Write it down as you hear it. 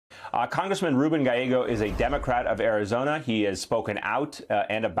Congressman Ruben Gallego is a Democrat of Arizona. He has spoken out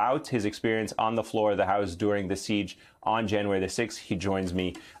and about his experience on the floor of the House during the siege on January the 6th. He joins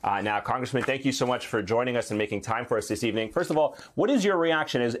me now. Congressman, thank you so much for joining us and making time for us this evening. First of all, what is your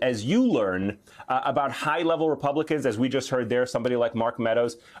reaction as you learn about high-level Republicans, as we just heard there, somebody like Mark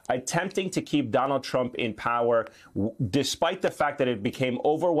Meadows, attempting to keep Donald Trump in power, despite the fact that it became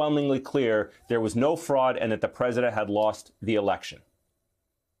overwhelmingly clear there was no fraud and that the president had lost the election?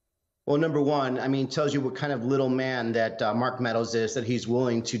 Well, number one, I mean, tells you what kind of little man that Mark Meadows is, that he's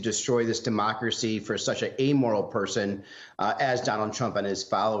willing to destroy this democracy for such an amoral person as Donald Trump and his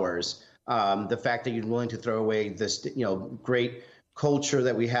followers. The fact that you're willing to throw away this, great culture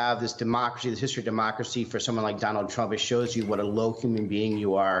that we have, this democracy, this history of democracy for someone like Donald Trump, it shows you what a low human being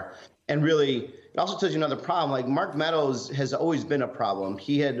you are. And really, it also tells you another problem. Like, Mark Meadows has always been a problem.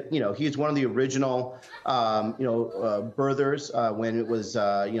 He is one of the original, birthers when it was,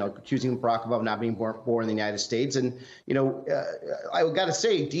 accusing Barack Obama of not being born in the United States. And, I got to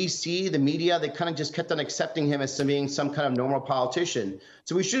say, D.C., the media, they kind of just kept on accepting him as being some kind of normal politician.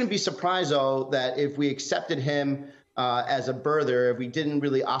 So we shouldn't be surprised, though, that if we accepted him as a birther, if we didn't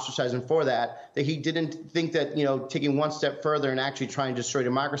really ostracize him for that he didn't think that, taking one step further and actually trying to destroy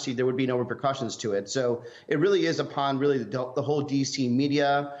democracy, there would be no repercussions to it. So it really is upon the whole D.C.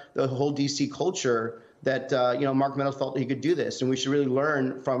 media, the whole D.C. culture that, Mark Meadows felt he could do this. And we should really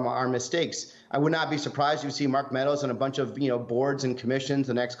learn from our mistakes. I would not be surprised if you see Mark Meadows on a bunch of, boards and commissions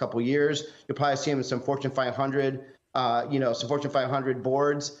the next couple of years. You'll probably see him in some Fortune 500 some Fortune 500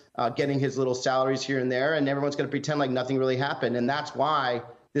 boards, getting his little salaries here and there, and everyone's going to pretend like nothing really happened. And that's why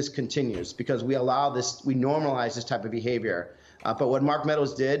this continues, because we allow this, we normalize this type of behavior. But what Mark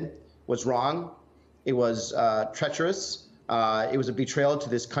Meadows did was wrong. It was treacherous. It was a betrayal to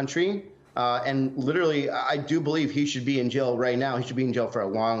this country. And literally, I do believe he should be in jail right now. He should be in jail for a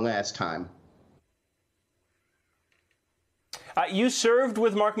long ass time. You served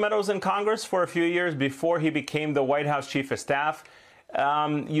with Mark Meadows in Congress for a few years before he became the White House Chief of Staff.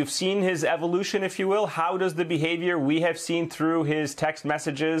 You've seen his evolution, if you will. How does the behavior we have seen through his text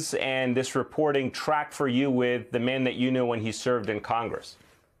messages and this reporting track for you with the man that you knew when he served in Congress?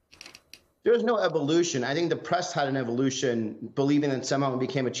 There's no evolution. I think the press had an evolution, believing that somehow when he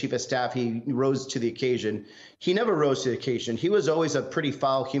became a chief of staff, he rose to the occasion. He never rose to the occasion. He was always a pretty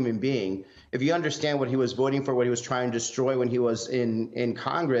foul human being. If you understand what he was voting for, what he was trying to destroy when he was in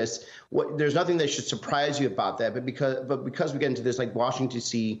Congress, there's nothing that should surprise you about that. But because we get into this like Washington,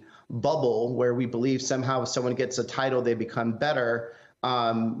 D.C. bubble where we believe somehow if someone gets a title, they become better.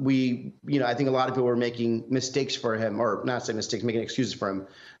 I think a lot of people were making mistakes for him, or not saying mistakes, making excuses for him.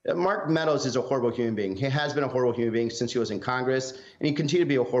 Mark Meadows is a horrible human being. He has been a horrible human being since he was in Congress, and he continued to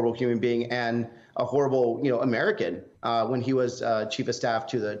be a horrible human being and a horrible, American when he was chief of staff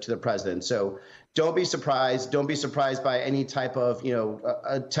to the president. So don't be surprised. Don't be surprised by any type of,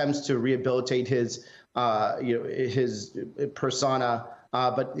 attempts to rehabilitate his persona.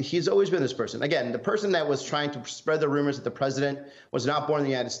 But he's always been this person. Again, the person that was trying to spread the rumors that the president was not born in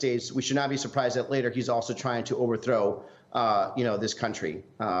the United States. We should not be surprised that later he's also trying to overthrow, this country.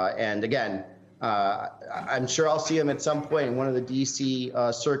 And again, I'm sure I'll see him at some point in one of the D.C.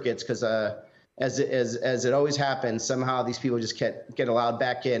 Circuits, because as it always happens, somehow these people just get allowed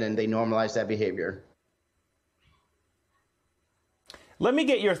back in and they normalize that behavior. Let me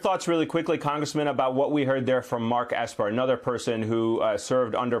get your thoughts really quickly, Congressman, about what we heard there from Mark Esper, another person who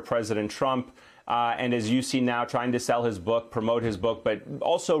served under President Trump, and as you see now, trying to sell his book, promote his book, but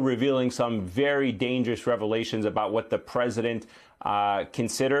also revealing some very dangerous revelations about what the president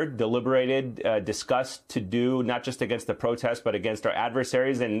considered, deliberated, discussed to do, not just against the protests, but against our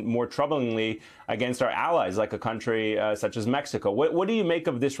adversaries, and more troublingly, against our allies, like a country such as Mexico. What do you make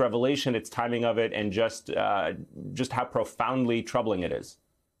of this revelation, its timing of it, and just how profoundly troubling it is?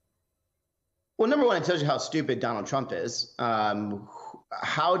 Well, number one, it tells you how stupid Donald Trump is.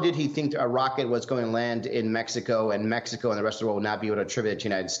 How did he think a rocket was going to land in Mexico, and Mexico and the rest of the world would not be able to attribute it to the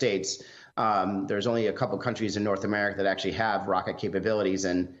United States? There's only a couple countries in North America that actually have rocket capabilities,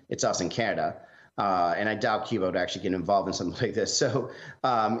 and it's us in Canada. And I doubt Cuba would actually get involved in something like this. So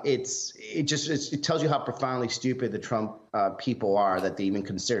it tells you how profoundly stupid the Trump people are that they even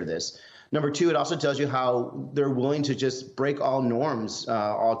consider this. Number two, it also tells you how they're willing to just break all norms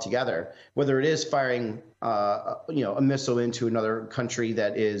altogether, whether it is firing a missile into another country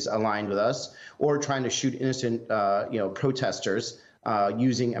that is aligned with us, or trying to shoot innocent protesters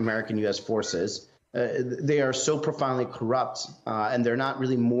using American U.S. forces. They are so profoundly corrupt, and they're not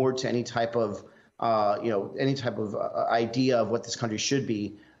really moored to any type of idea of what this country should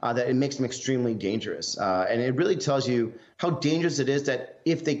be. that it makes them extremely dangerous. And it really tells you how dangerous it is that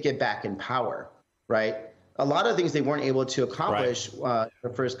if they get back in power, right? A lot of things they weren't able to accomplish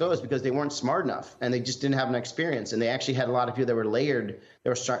the first go is because they weren't smart enough and they just didn't have an experience. And they actually had a lot of people that were layered that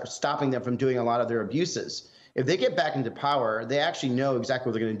were stopping them from doing a lot of their abuses. If they get back into power, they actually know exactly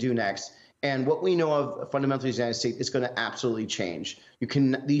what they're going to do next. And what we know of fundamentally the United States is going to absolutely change.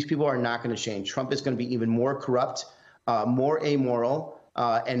 These people are not going to change. Trump is going to be even more corrupt, more amoral,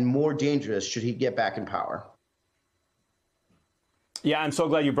 and more dangerous should he get back in power. Yeah, I'm so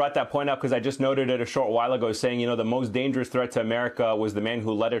glad you brought that point up because I just noted it a short while ago saying, you know, the most dangerous threat to America was the man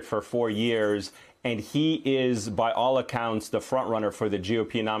who led it for 4 years. And he is, by all accounts, the front runner for the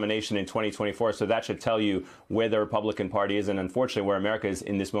GOP nomination in 2024. So that should tell you where the Republican Party is and, unfortunately, where America is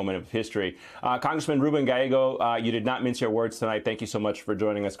in this moment of history. Congressman Ruben Gallego, you did not mince your words tonight. Thank you so much for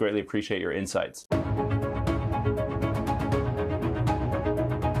joining us. Greatly appreciate your insights.